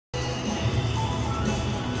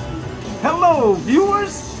Hello,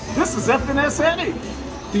 viewers. This is FNS Eddie.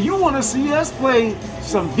 Do you want to see us play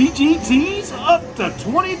some VGTs up to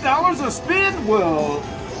 $20 a spin? Well,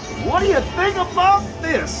 what do you think about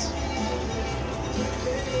this?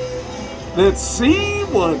 Let's see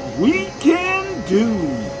what we can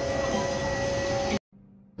do.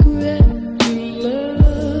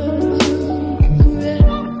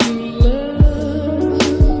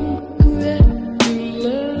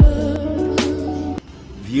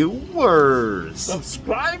 Viewers,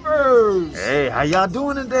 Subscribers. hey, how y'all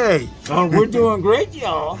doing today? Oh, we're doing great,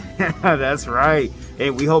 y'all. That's right.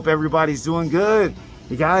 Hey, we hope everybody's doing good.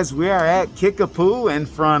 You guys, we are at Kickapoo in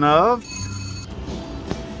front of,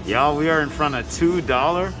 y'all, we are in front of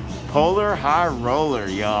 $2 Polar High Roller,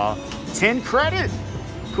 y'all. 10 credit.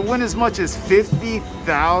 Could win as much as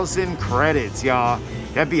 50,000 credits, y'all.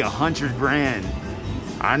 That'd be 100 grand.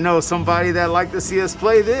 I know somebody that like to see us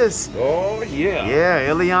play this. Oh, yeah. Yeah,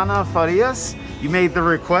 Ileana Farias, you made the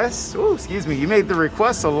request. Oh, excuse me. You made the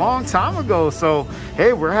request a long time ago. So,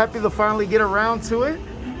 hey, we're happy to finally get around to it.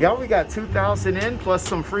 Y'all, we got 2,000 in plus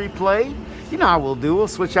some free play. You know how we'll do. We'll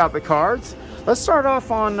switch out the cards. Let's start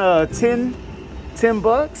off on 10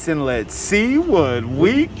 bucks and let's see what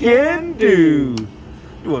we can do.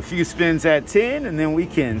 Do a few spins at 10 and then we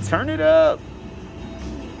can turn it up.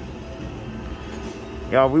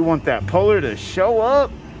 Y'all, we want that polar to show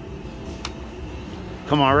up.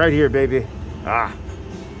 Come on, right here, baby. Ah.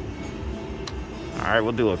 All right,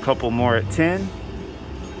 we'll do a couple more at 10.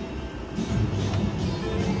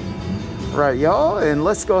 Right, y'all, and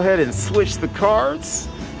let's go ahead and switch the cards.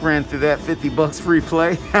 Ran through that 50 bucks free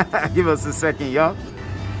play. Give us a second, y'all.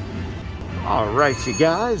 All right, you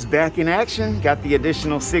guys, back in action. Got the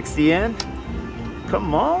additional 60 in.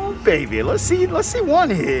 Come on, baby. Let's see one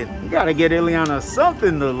hit. We gotta get Ileana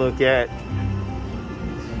something to look at.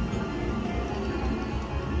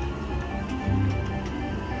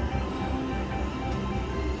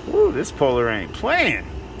 Ooh, this polar ain't playing.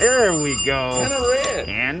 There we go. And a red.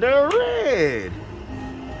 And a red.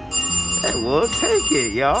 Hey, we'll take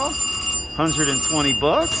it, y'all. 120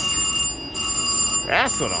 bucks.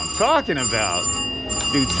 That's what I'm talking about.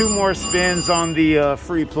 Do 2 more spins on the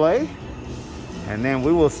free play. And then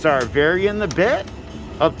we will start varying the bet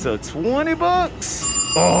up to 20 bucks.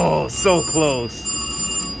 Oh, so close.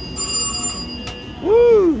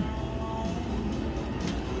 Woo.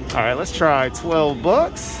 All right, let's try 12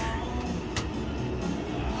 bucks.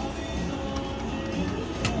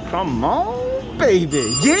 Come on,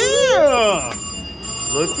 baby. Yeah.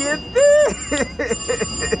 Look at this.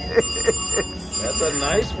 That's a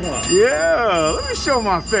nice one. Yeah, let me show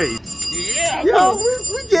my face. Yeah. Yo,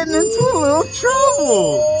 we're getting into a little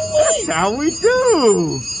trouble. That's how we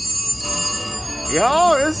do.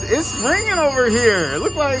 Yo, it's ringing over here. It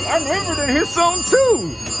look like I remember to hit something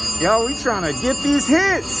too. Yo, we trying to get these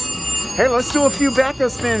hits. Hey, let's do a few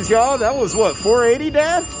backup spins, y'all. That was what, 480,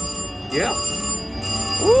 Dad? Yeah.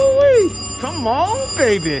 Woo-wee. Come on,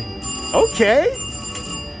 baby. Okay.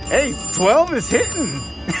 Hey, 12 is hitting.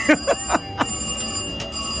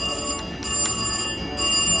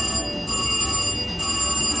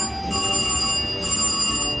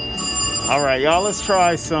 All right, y'all, let's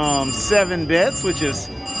try some 7 bets, which is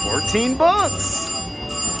 14 bucks.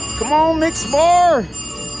 Come on, mixed bar.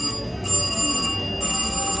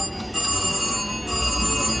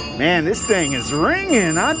 Man, this thing is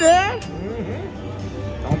ringing, huh, Dad?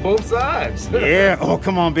 Mm-hmm. On both sides. Yeah. Oh,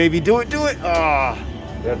 come on, baby. Do it, do it. Ah.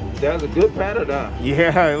 That's a good pattern, huh?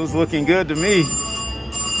 Yeah, it was looking good to me.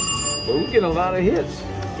 But we get a lot of hits.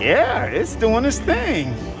 Yeah, it's doing its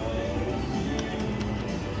thing.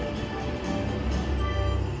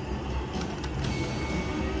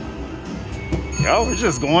 Yo, we're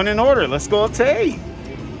just going in order. Let's go up to 8.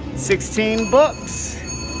 16 bucks.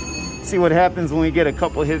 See what happens when we get a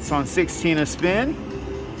couple hits on 16 a spin.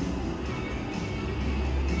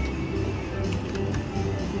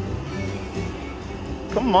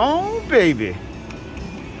 Come on, baby.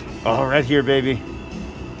 Oh, right here, baby.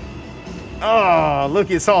 Oh, look,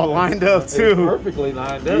 it's all lined up too. It's perfectly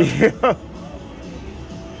lined up. Yeah.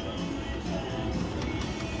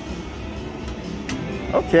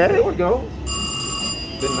 Okay. There we go.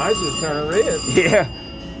 Been nice to turn red. Yeah.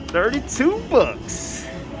 32 bucks.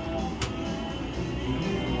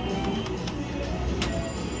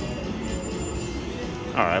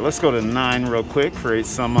 All right, let's go to 9 real quick for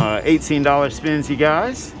some $18 spins, you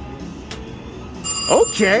guys.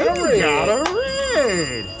 Okay, got a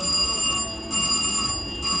red.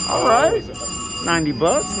 All right, 90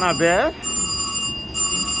 bucks, not bad.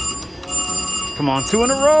 Come on, 2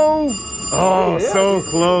 in a row. Oh, yeah, so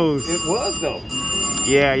close. It was though.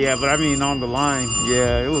 Yeah, but I mean on the line.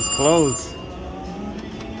 Yeah, it was close.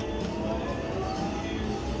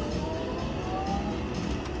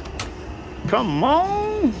 Come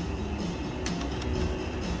on.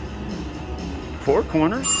 4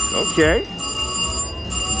 corners. Okay.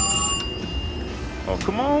 Oh,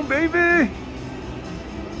 come on, baby.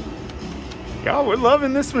 Y'all, we're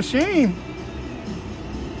loving this machine.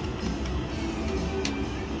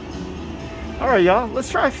 All right, y'all,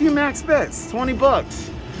 let's try a few max bets. 20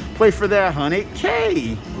 bucks. Play for that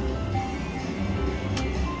 100K.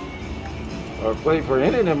 Or play for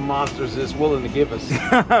any of them monsters that's willing to give us.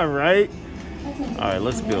 Right? All right,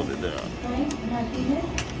 let's build it up.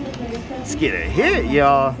 Let's get a hit,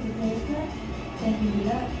 y'all.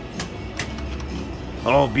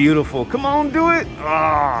 Oh, beautiful. Come on, do it.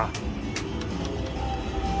 Ah.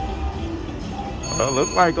 Well,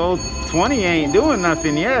 look like old 20 ain't doing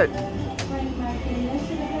nothing yet.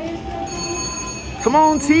 Come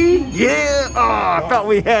on, T. Yeah. Oh, I thought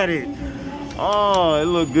we had it. Oh, it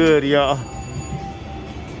looked good, y'all.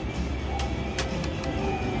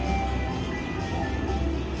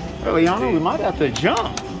 Eliana, we might have to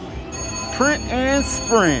jump. Print and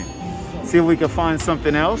sprint. See if we can find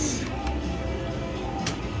something else.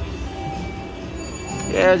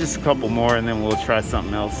 Yeah, just a couple more and then we'll try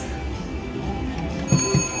something else.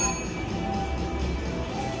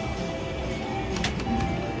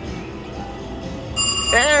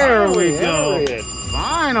 There we go.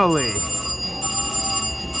 Finally.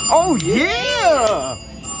 Oh yeah.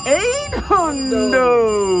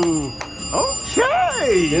 800.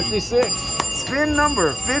 Okay. 56. Spin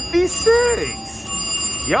number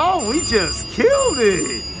 56. Y'all, we just killed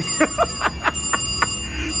it.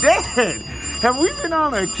 Dad, have we been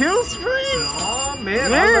on a kill spree? Oh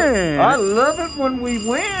man, Man. I love it when we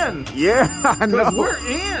win. Yeah, I know. Because we're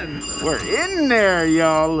in. We're in there,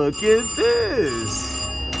 y'all. Look at this.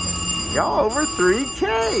 Y'all over 3K.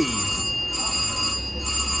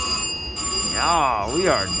 Y'all, we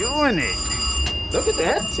are doing it. Look at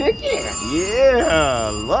that ticket. Yeah,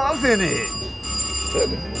 loving it. Look,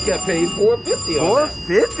 we got paid $4.50 on that.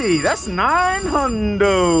 $4.50. That's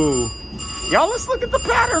 900. Y'all, let's look at the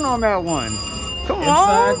pattern on that one. Come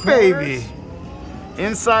on, baby.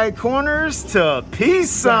 Inside corners to peace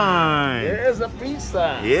sign. There's a peace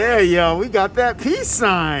sign. Yeah, y'all, we got that peace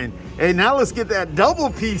sign. Hey, now let's get that double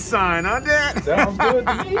peace sign, huh, Dad? Sounds good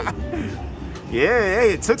to me. Yeah,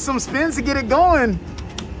 hey, it took some spins to get it going.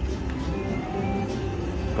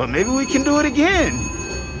 But maybe we can do it again.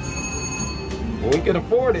 Well, we can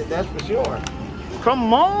afford it, that's for sure.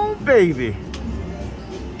 Come on, baby.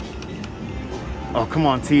 Oh, come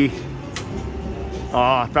on, T. Oh,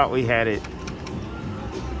 I thought we had it.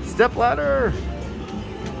 Step ladder.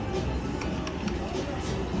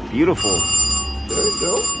 Beautiful. There you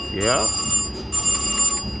go. Yeah.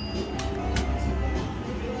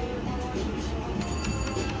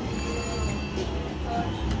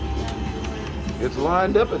 It's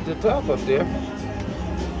lined up at the top up there.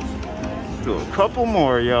 Do a couple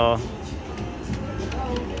more, y'all.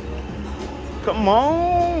 Come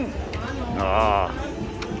on. Ah.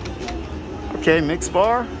 Okay, mix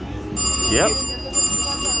bar. Yep.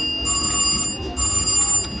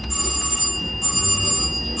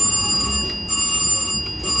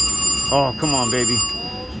 Oh, come on, baby.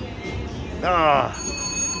 Ah.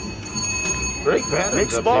 Great pattern.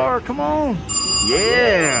 Mix bar, come on.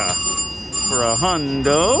 Yeah. For a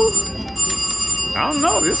hundo. I don't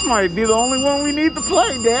know, this might be the only one we need to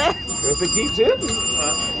play, Dad. If it keeps hitting,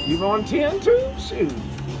 you on 10 too? Shoot.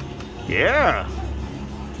 Yeah.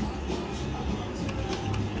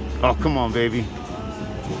 Oh, come on, baby.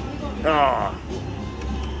 Ah.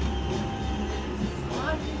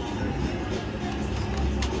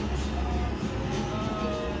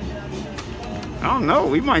 I don't know,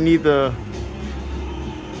 we might need the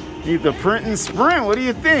print and sprint. What do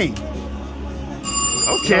you think?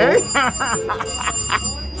 Okay.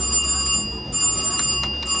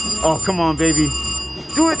 Oh, come on, baby.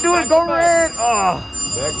 Do it, go red. Oh.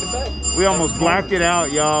 Back to back. We almost blacked it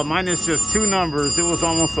out, y'all. Mine is just 2 numbers. It was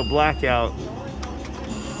almost a blackout.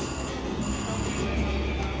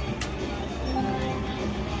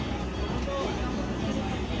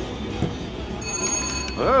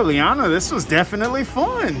 Well, Liana, this was definitely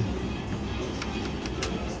fun.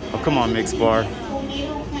 Oh, come on, mix bar.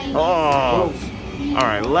 Oh. All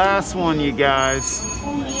right, last one, you guys.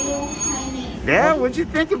 Dad, what'd you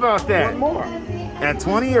think about that? One more. At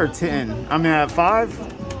 20 or 10? I mean, at 5?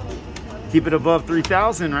 Keep it above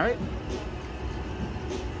 3,000, right?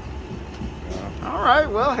 All right,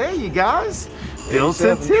 well, hey, you guys. Built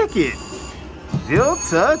a ticket.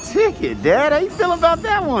 Built a ticket. Dad, how you feeling about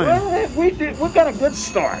that one? Well, we got a good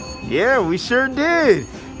start. Yeah, we sure did.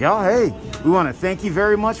 Y'all, hey, we want to thank you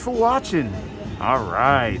very much for watching. All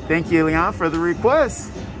right. Thank you, Leon, for the request.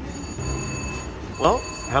 Well,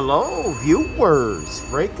 hello, viewers.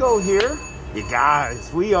 Franco here. You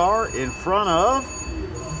guys, we are in front of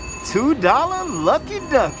 $2 Lucky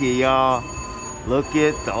Ducky, y'all. Look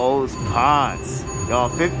at those pots. Y'all,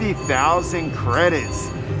 50,000 credits.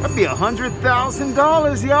 That'd be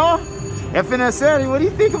 $100,000, y'all. FNS Eddie, what do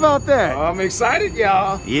you think about that? I'm excited,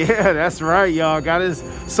 y'all. Yeah, that's right, y'all. Got his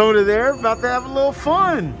soda there. About to have a little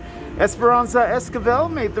fun. Esperanza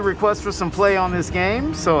Esquivel made the request for some play on this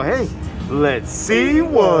game. So, hey, let's see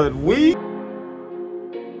what we...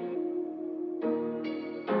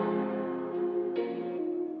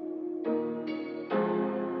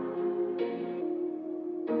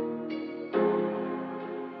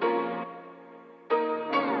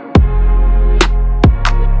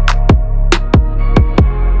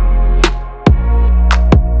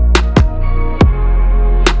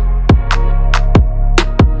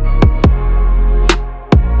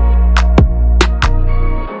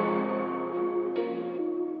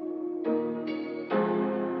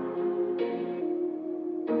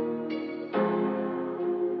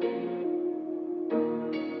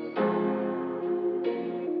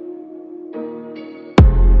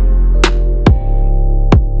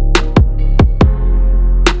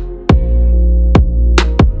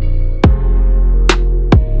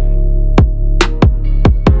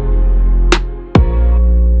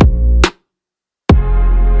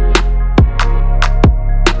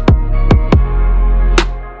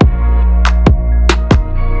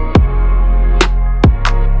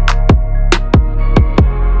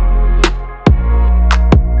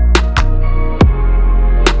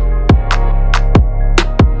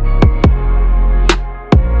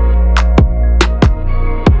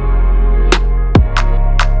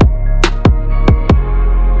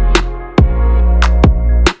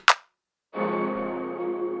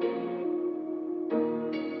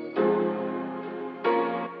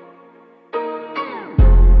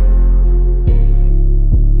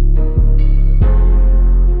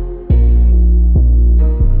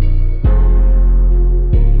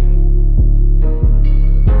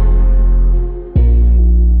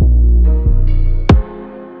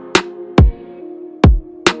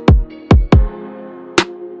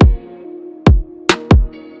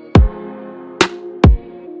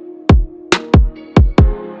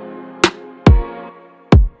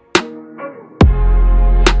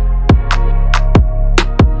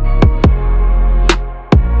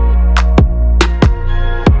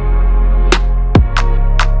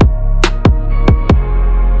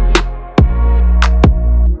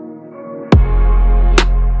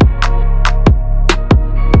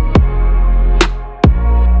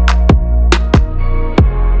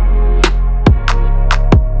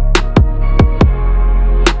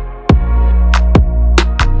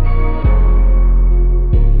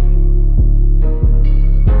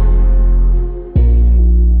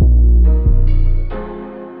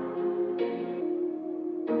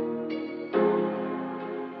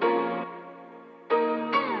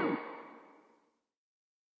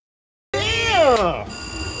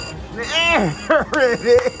 There it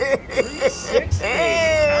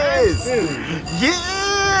is.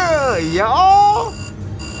 Yeah, y'all.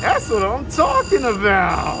 That's what I'm talking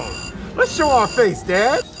about. Let's show our face,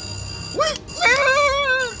 Dad.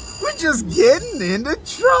 We're just getting into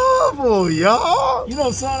trouble, y'all. You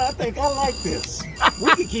know, son, I think I like this.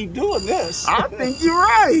 We can keep doing this. I think you're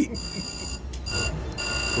right.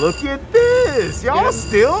 Look at this. Y'all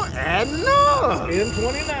still adding up.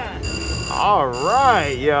 1029. All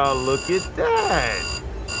right, y'all, look at that.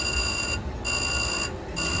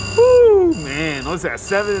 Woo, man. What's that,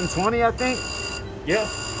 7 and 20, I think? Yeah.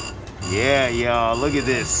 Yeah, y'all, look at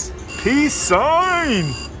this. Peace sign.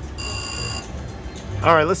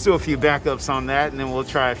 All right, let's do a few backups on that, and then we'll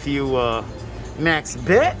try a few max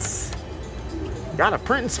bets. Got a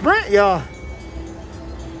print and sprint, y'all.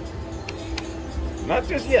 Not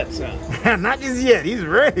just yet, son. Not just yet. He's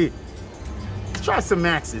ready. Let's try some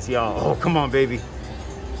maxes, y'all. Oh, come on, baby.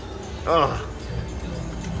 Oh.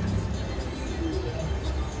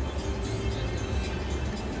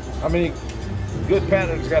 How many good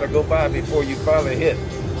patterns got to go by before you finally hit?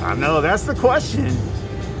 I know, that's the question.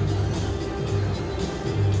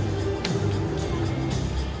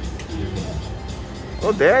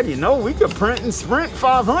 Well, Dad, you know we could print and sprint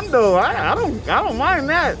 500. I don't mind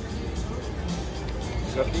that.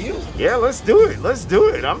 It's up to you. Yeah, let's do it. Let's do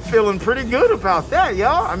it. I'm feeling pretty good about that,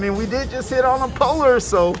 y'all. I mean, we did just hit on a polar,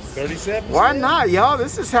 so 37. why not, y'all?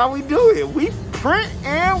 This is how we do it. We print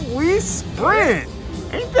and we sprint.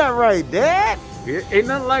 Ain't that right, Dad? Ain't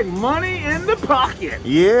nothing like money in the pocket.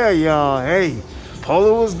 Yeah, y'all. Hey,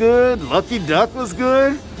 Polar was good. Lucky Duck was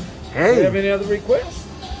good. Do you Hey. have any other requests?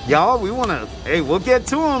 y'all, we want to, hey, we'll get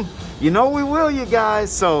to them. You know we will, you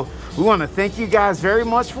guys. So we want to thank you guys very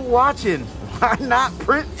much for watching. Why not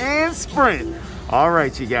print and sprint? All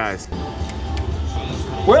right, you guys.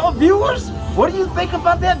 Well, viewers, what do you think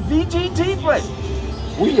about that VGT play?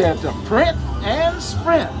 We had to print and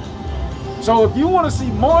sprint. So if you want to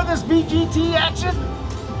see more of this VGT action,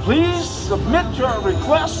 please submit your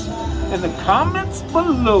requests in the comments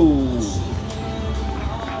below.